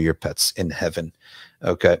desire your pets in heaven.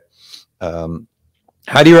 Okay.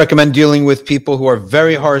 How do you recommend dealing with people who are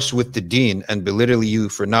very harsh with the deen and belittle you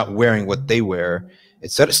for not wearing what they wear? I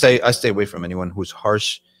stay away from anyone who's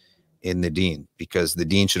harsh in the deen, because the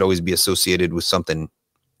deen should always be associated with something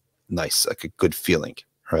nice, like a good feeling,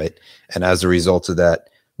 right? And as a result of that,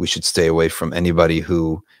 we should stay away from anybody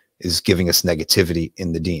who is giving us negativity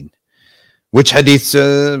in the deen. Which hadith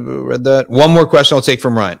read that? One more question I'll take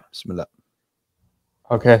from Ryan. Bismillah.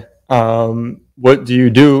 Okay. What do you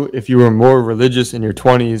do if you were more religious in your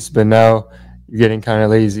 20s, but now you're getting kind of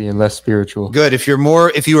lazy and less spiritual? Good. If you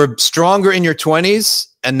were stronger in your 20s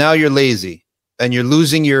and now you're lazy and you're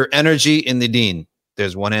losing your energy in the deen,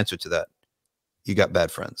 there's one answer to that. You got bad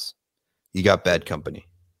friends. You got bad company.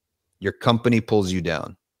 Your company pulls you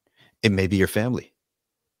down. It may be your family.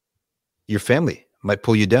 Your family might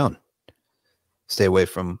pull you down. Stay away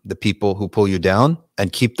from the people who pull you down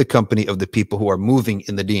and keep the company of the people who are moving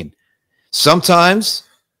in the deen. Sometimes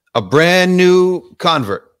a brand new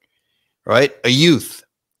convert, right? A youth,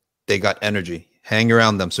 they got energy. Hang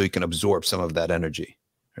around them so you can absorb some of that energy.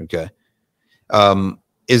 Okay.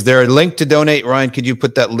 Is there a link to donate? Ryan, could you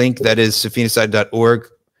put that link? That is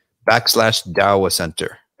safinaside.org/Dawah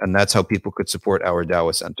Center. And that's how people could support our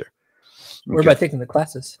Dawah Center. Okay. Or by taking the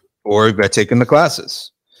classes. Or by taking the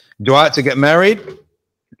classes. Dua to get married.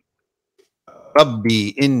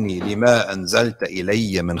 Rabbi inni lima anzalta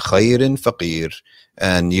ilayya min khayrin faqir.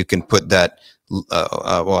 And you can put that.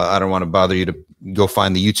 Well, I don't want to bother you to go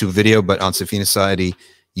find the YouTube video, but on Safina Society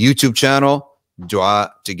YouTube channel,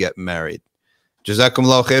 dua to get married. Jazakum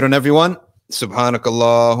Allah khairan, everyone. سبحانك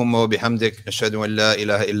اللهم وبحمدك نشهد أن لا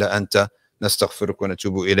إله إلا أنت نستغفرك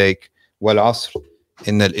ونتوب إليك والعصر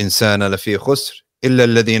إن الإنسان لفي خسر إلا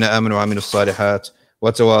الذين آمنوا وعملوا الصالحات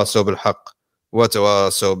وتواصوا بالحق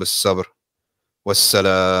وتواصوا بالصبر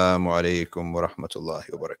والسلام عليكم ورحمة الله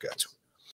وبركاته.